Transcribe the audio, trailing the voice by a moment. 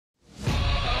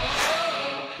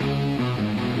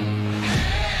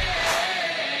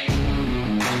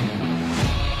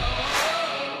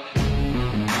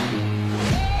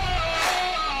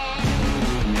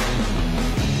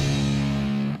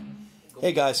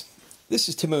Hey guys, this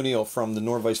is Tim O'Neill from the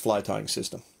Nor-vise fly tying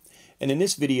system. And in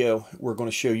this video, we're going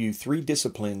to show you 3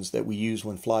 disciplines that we use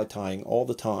when fly tying all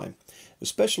the time,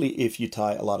 especially if you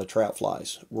tie a lot of trout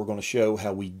flies. We're going to show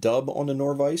how we dub on the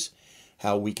Nor-vise,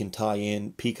 how we can tie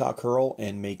in PEACOCK HURL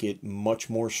and make it much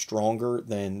more stronger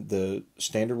than the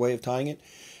standard way of tying it.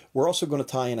 We're also going to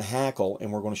tie in a Hackle,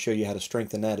 and we're going to show you how to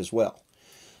strengthen that as well.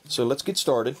 So let's get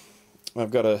started.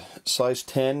 I've got a size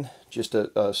 10, just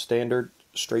a standard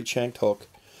straight shanked hook,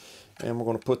 and we're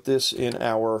going to put this in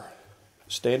our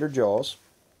standard jaws.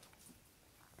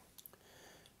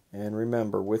 And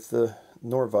remember, with the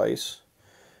Nor-vise,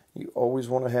 you always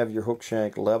want to have your hook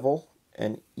shank level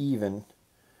and even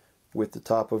with the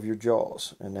top of your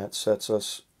jaws, and that sets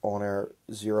us on our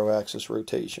 0-axis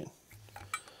rotation.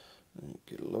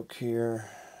 Get a look here.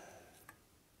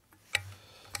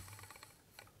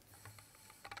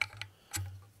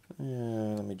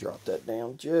 And let me drop that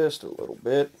down just a little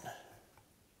bit.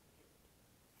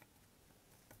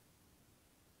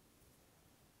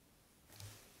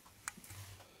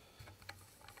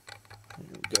 There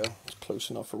we go. It's close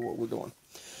enough for what we're doing.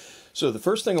 So the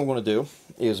first thing I'm going to do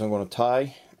is I'm going to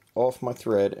tie off my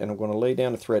thread, and I'm going to lay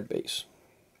down a thread base.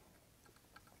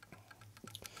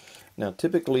 Now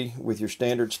typically with your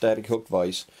standard static hook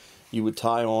vise, you would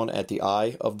tie on at the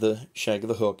eye of the shank of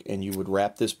the hook, and you would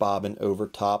wrap this bobbin over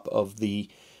top of the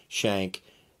shank,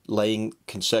 laying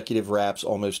consecutive wraps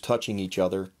almost touching each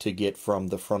other to get from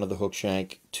the front of the hook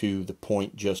shank to the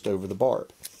point just over the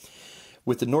barb.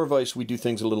 With the Nor-vise, we do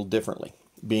things a little differently.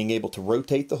 Being able to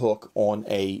rotate the hook on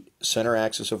a center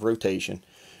axis of rotation,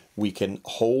 we can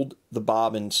hold the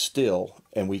bobbin still,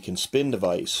 and we can spin the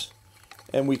vise,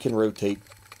 and we can rotate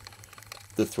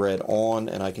the thread on,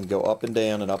 and I can go up and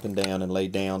down and lay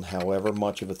down however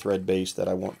much of a thread base that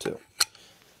I want to.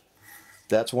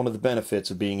 That's one of the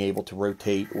benefits of being able to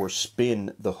rotate or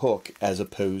spin the hook as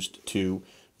opposed to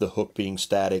the hook being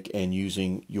static and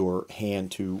using your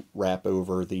hand to wrap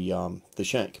over the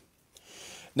shank.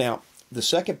 Now the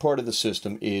second part of the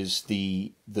system is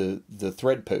the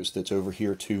thread post that's over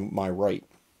here to my right,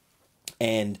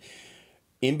 and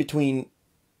in between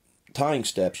tying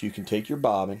steps you can take your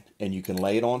bobbin and you can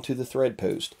lay it onto the thread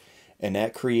post, and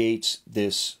that creates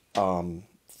this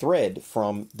thread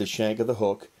from the shank of the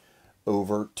hook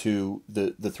over to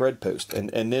the thread post,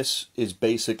 and this is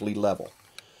basically level.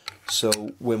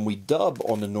 So when we dub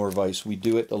on the Nor-vise, we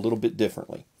do it a little bit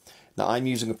differently. Now I'm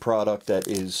using a product that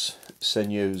is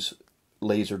Senyo's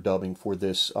laser dubbing for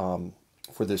this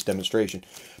demonstration,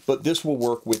 but this will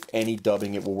work with any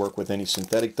dubbing. It will work with any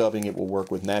synthetic dubbing. It will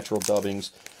work with natural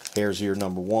dubbings, hare's ear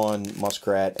 #1,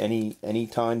 muskrat, any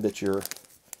time that you're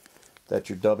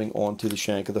dubbing onto the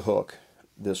shank of the hook,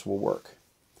 this will work.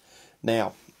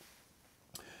 Now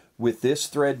with this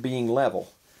thread being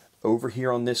level, over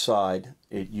here on this side,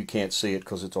 you can't see it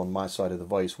because it's on my side of the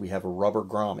vise, we have a rubber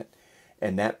grommet,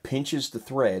 and that pinches the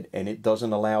thread and it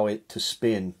doesn't allow it to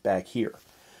spin back here.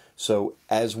 So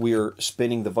as we're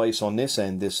spinning the vise on this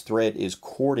end, this thread is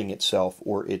cording itself,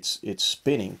 or it's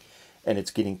spinning, and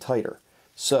it's getting tighter.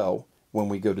 So when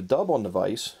we go to dub on the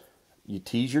vise, you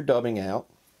tease your dubbing out,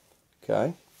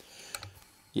 okay?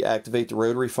 You activate the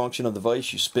rotary function of the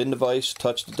vise, you spin the vise,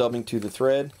 touch the dubbing to the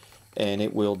thread, and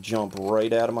it will jump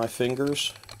right out of my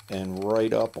fingers and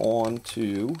right up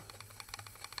onto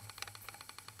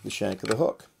the shank of the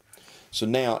hook. So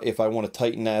now if I want to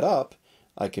tighten that up,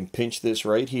 I can pinch this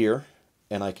right here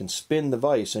and I can spin the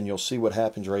vise, and you'll see what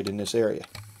happens right in this area.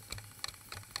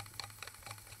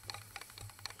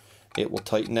 It will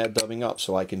tighten that dubbing up,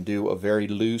 so I can do a very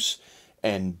loose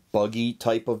and buggy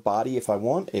type of body if I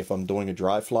want. If I'm doing a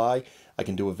dry fly, I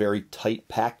can do a very tight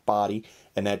packed body,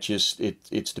 and that just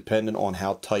it's dependent on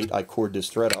how tight I cord this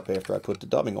thread up after I put the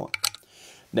dubbing on.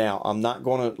 Now I'm not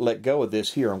going to let go of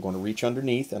this here. I'm going to reach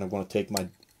underneath, and I'm going to take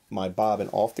my bobbin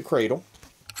off the cradle,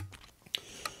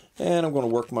 and I'm going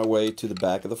to work my way to the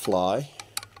back of the fly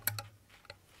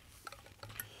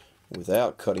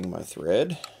without cutting my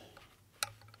thread.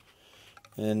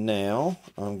 And now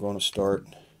I'm going to start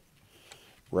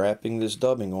wrapping this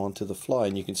dubbing onto the fly,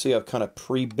 and you can see I've kind of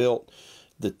pre-built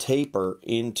the taper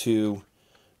into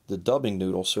the dubbing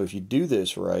noodle, so if you do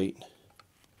this right,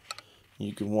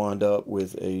 you can wind up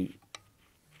with a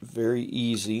very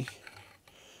easy,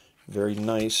 very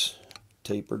nice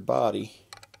tapered body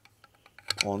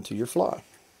onto your fly.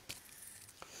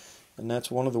 And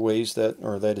that's one of the ways that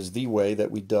is the way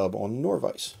that we dub on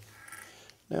Nor-vise.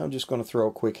 Now I'm just going to throw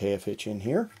a quick half hitch in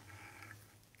here.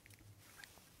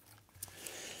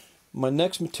 My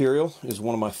next material is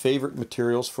one of my favorite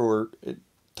materials for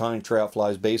tying trout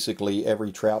flies. Basically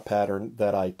every trout pattern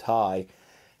that I tie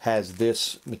has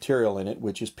this material in it,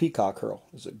 which is Peacock Hurl.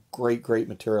 It's a great, great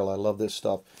material. I love this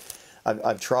stuff.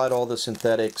 I've tried all the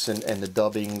synthetics and the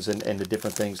dubbings and the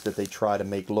different things that they try to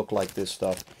make look like this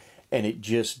stuff, and it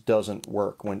just doesn't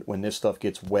work. When this stuff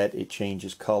gets wet, it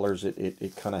changes colors.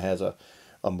 It kind of has a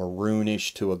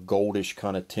maroonish to a goldish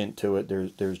kind of tint to it.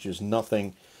 There's just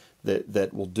nothing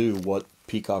that will do what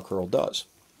Peacock Hurl does.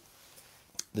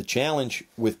 The challenge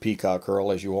with Peacock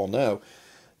Hurl, as you all know,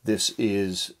 this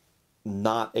is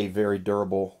not a very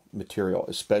durable material,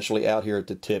 especially out here at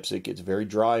the tips. It gets very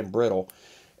dry and brittle,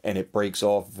 and it breaks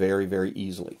off very, very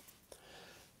easily.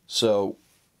 So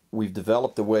we've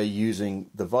developed a way using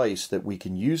the vise that we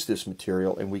can use this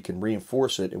material and we can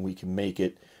reinforce it and we can make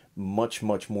it much,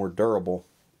 much more durable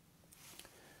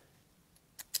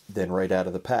than right out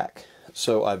of the pack.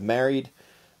 So I've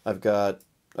got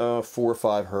 4 or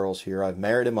 5 hurls here. I've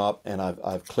married them up, and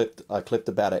I clipped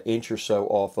about 1 inch or so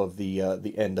off of the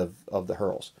end of the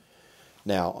hurls.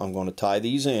 Now I'm going to tie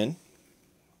these in.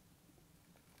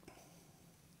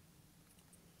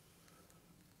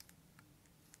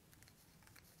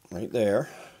 Right there.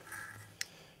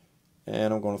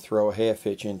 And I'm going to throw a 1/2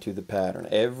 hitch into the pattern.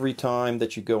 Every time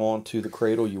that you go onto the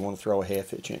cradle, you want to throw a 1/2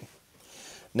 hitch in.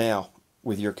 Now,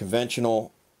 with your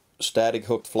conventional static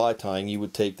hooked fly tying, you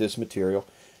would take this material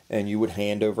and you would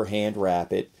hand over hand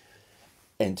wrap it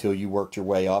until you worked your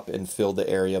way up and filled the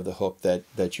area of the hook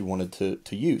that you wanted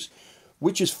to use,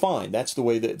 which is fine. That's the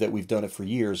way that we've done it for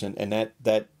years, and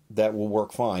that will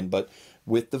work fine. But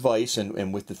with the vise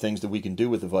and with the things that we can do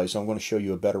with the vise, I'm going to show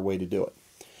you a better way to do it.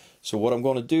 So what I'm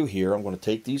going to do here, I'm going to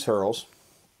take these hurls,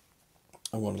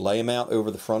 I'm going to lay them out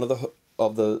over the front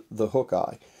of the hook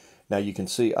eye. Now you can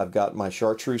see I've got my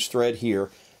chartreuse thread here,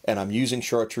 and I'm using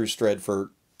chartreuse thread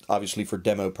obviously for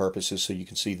demo purposes so you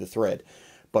can see the thread.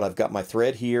 But I've got my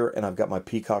thread here and I've got my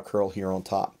Peacock Hurl here on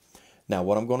top. Now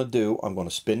what I'm going to do, I'm going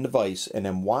to spin the vise and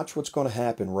then watch what's going to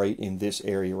happen right in this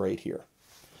area right here.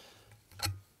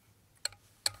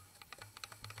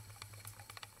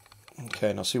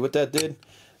 Okay, now see what that did?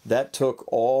 That took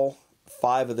all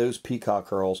 5 of those Peacock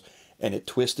Hurls and it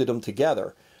twisted them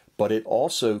together, but it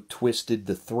also twisted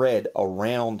the thread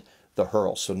around the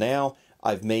hurl. So now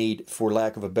I've made, for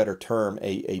lack of a better term,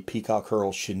 a Peacock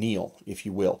Hurl chenille, if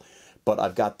you will. But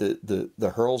I've got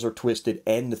the hurls are twisted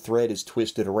and the thread is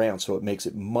twisted around, so it makes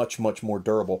it much, much more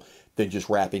durable than just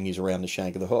wrapping these around the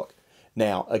shank of the hook.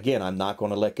 Now, again, I'm not going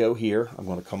to let go here. I'm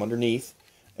going to come underneath,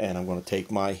 and I'm going to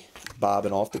take my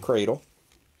bobbin off the cradle,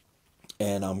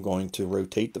 and I'm going to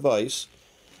rotate the vise,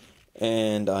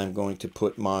 and I'm going to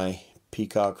put my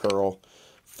Peacock Hurl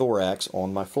thorax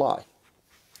on my fly.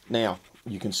 Now,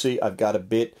 you can see I've got a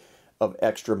bit of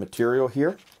extra material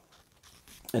here,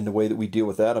 and the way that we deal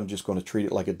with that, I'm just going to treat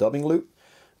it like a dubbing loop.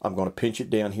 I'm going to pinch it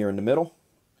down here in the middle,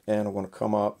 and I'm going to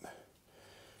come up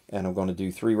and I'm going to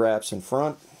do 3 wraps in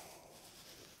front,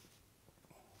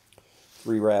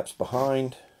 3 wraps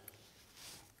behind,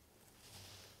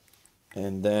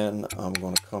 and then I'm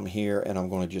going to come here and I'm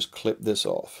going to just clip this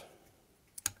off.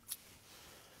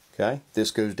 Okay, this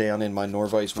goes down in my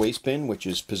Nor-vise waste bin, which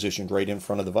is positioned right in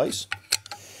front of the vise.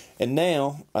 And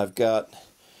now I've got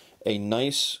a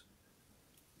nice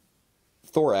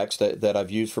thorax that I've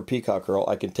used for Peacock Hurl.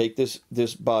 I can take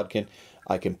this bodkin,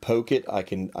 I can poke it, I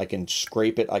can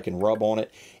scrape it, I can rub on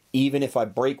it. Even if I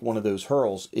break one of those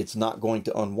hurls, it's not going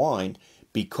to unwind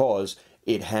because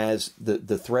it has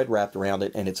the thread wrapped around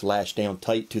it and it's lashed down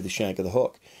tight to the shank of the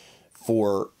hook.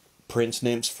 For Prince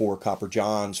nymphs, for copper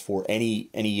johns, for any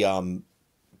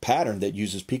pattern that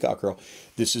uses Peacock Hurl,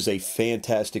 this is a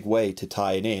fantastic way to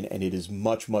tie it in, and it is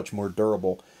much, much more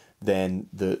durable than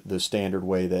the standard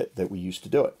way that we used to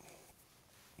do it.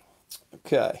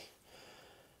 Okay,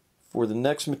 for the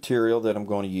next material that I'm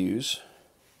going to use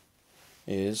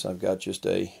is I've got just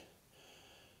a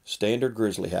standard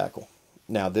grizzly hackle.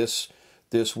 Now this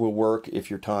will work if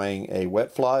you're tying a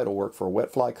wet fly. It'll work for a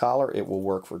wet fly collar. It will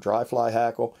work for dry fly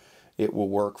hackle. It will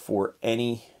work for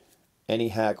any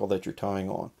hackle that you're tying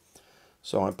on.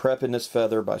 So I'm prepping this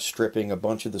feather by stripping a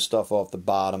bunch of the stuff off the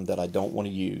bottom that I don't want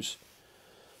to use.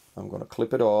 I'm going to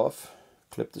clip it off,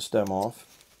 clip the stem off,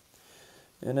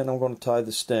 and then I'm going to tie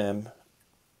the stem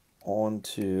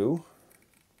onto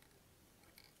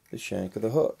the shank of the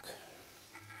hook.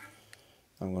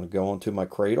 I'm going to go onto my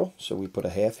cradle, so we put a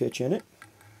 1/2 hitch in it.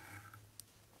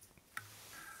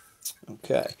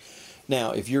 Okay,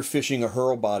 now if you're fishing a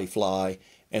hurl body fly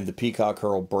and the Peacock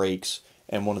Hurl breaks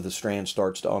and one of the strands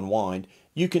starts to unwind,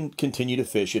 you can continue to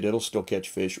fish it. It'll still catch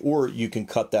fish, or you can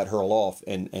cut that hurl off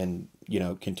and you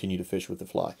know, continue to fish with the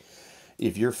fly.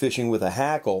 If you're fishing with a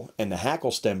hackle and the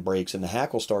hackle stem breaks and the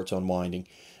hackle starts unwinding,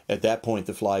 at that point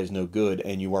the fly is no good,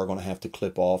 and you are going to have to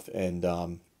clip off and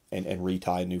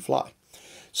retie a new fly.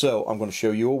 So I'm going to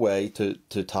show you a way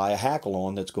to tie a hackle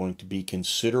on that's going to be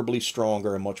considerably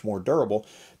stronger and much more durable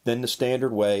than the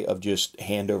standard way of just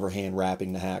hand over hand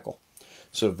wrapping the hackle.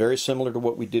 So very similar to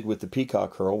what we did with the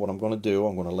Peacock Hurl, what I'm going to do,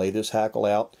 I'm going to lay this hackle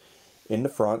out in the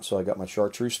front. So I got my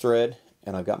chartreuse thread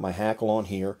and I've got my hackle on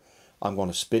here. I'm going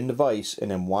to spin the vise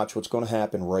and then watch what's going to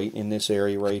happen right in this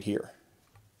area right here.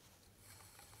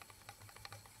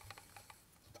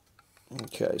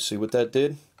 Okay, see what that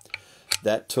did?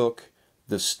 That took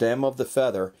the stem of the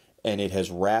feather and it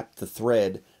has wrapped the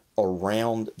thread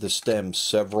around the stem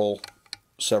several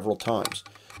times.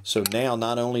 So now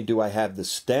not only do I have the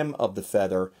stem of the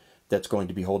feather that's going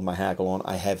to be holding my hackle on,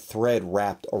 I have thread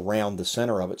wrapped around the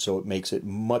center of it, so it makes it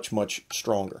much, much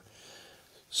stronger.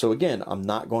 So again, I'm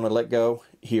not going to let go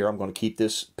here. I'm going to keep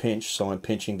this pinched, so I'm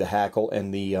pinching the hackle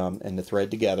and the thread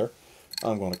together.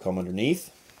 I'm going to come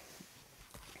underneath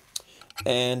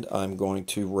and I'm going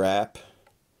to wrap.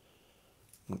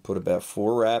 I'm going to put about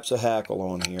 4 wraps of hackle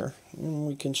on here, and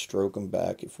we can stroke them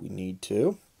back if we need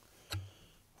to.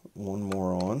 One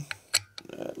more on.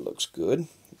 That looks good.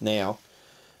 Now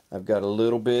I've got a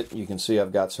little bit, you can see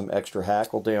I've got some extra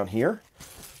hackle down here,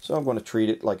 so I'm going to treat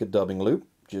it like a dubbing loop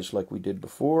just like we did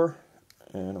before,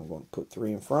 and I'm going to put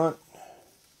 3 in front,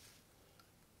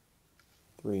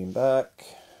 3 in back.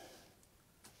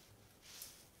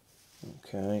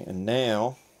 Okay, and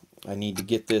now I need to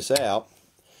get this out.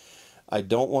 I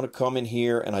don't want to come in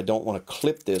here and I don't want to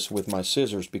clip this with my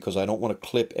scissors because I don't want to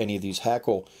clip any of these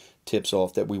hackle tips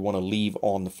off that we want to leave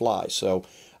on the fly. So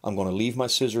I'm going to leave my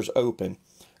scissors open.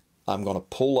 I'm going to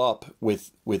pull up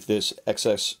with this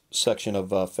excess section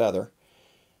of feather,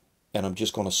 and I'm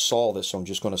just going to saw this. So I'm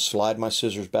just going to slide my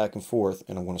scissors back and forth,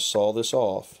 and I'm going to saw this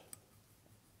off.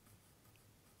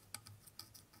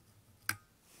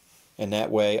 And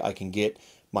that way I can get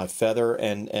my feather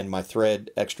and my thread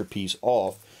extra piece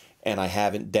off, and I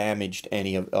haven't damaged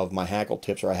any of my hackle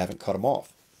tips, or I haven't cut them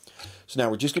off. So now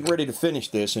we're just getting ready to finish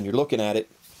this, and you're looking at it,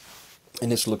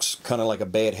 and this looks kind of like a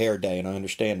bad hair day, and I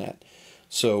understand that.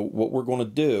 So what we're going to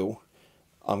do,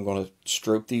 I'm going to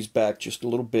stroke these back just a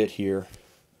little bit here,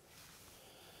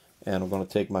 and I'm going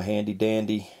to take my handy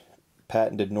dandy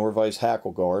patented Nor-vise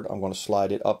hackle guard. I'm going to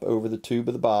slide it up over the tube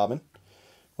of the bobbin.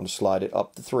 I'm going to slide it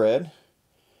up the thread.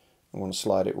 I'm going to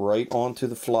slide it right onto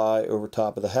the fly over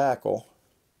top of the hackle.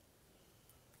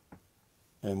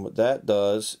 And what that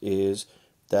does is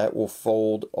that will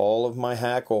fold all of my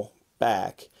hackle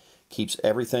back, keeps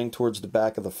everything towards the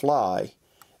back of the fly,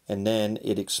 and then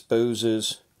it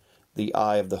exposes the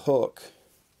eye of the hook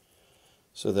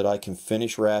so that I can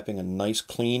finish wrapping a nice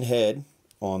clean head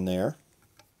on there.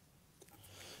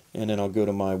 And then I'll go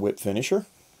to my whip finisher.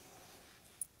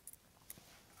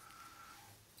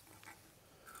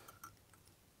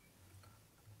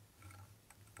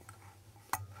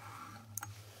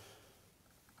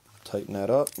 Tighten that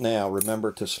up. Now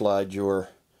remember to slide your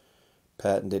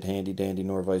patented handy dandy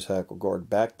Nor-vise hackle guard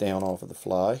back down off of the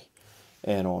fly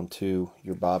and onto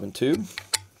your bobbin tube.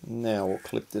 Now we'll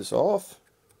clip this off.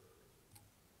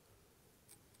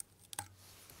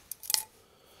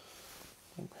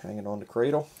 Hang it on the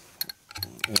cradle,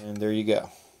 and there you go.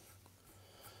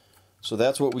 So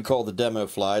that's what we call the demo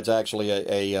fly. It's actually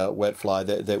a wet fly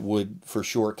that would for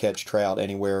sure catch trout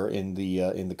anywhere in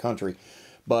the country.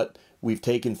 But we've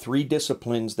taken 3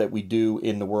 disciplines that we do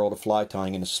in the world of fly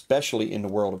tying, and especially in the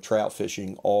world of trout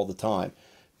fishing all the time: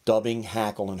 dubbing,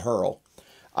 hackle, and hurl.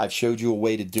 I've showed you a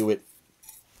way to do it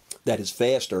that is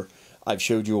faster. I've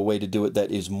showed you a way to do it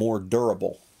that is more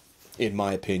durable, in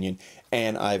my opinion,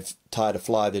 and I've tied a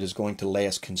fly that is going to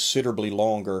last considerably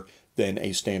longer than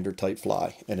a standard type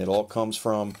fly, and it all comes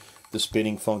from the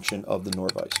spinning function of the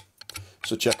Nor-vise.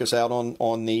 So check us out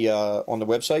on the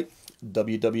website,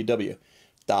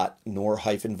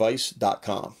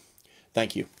 www.nor-vise.com.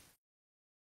 Thank you.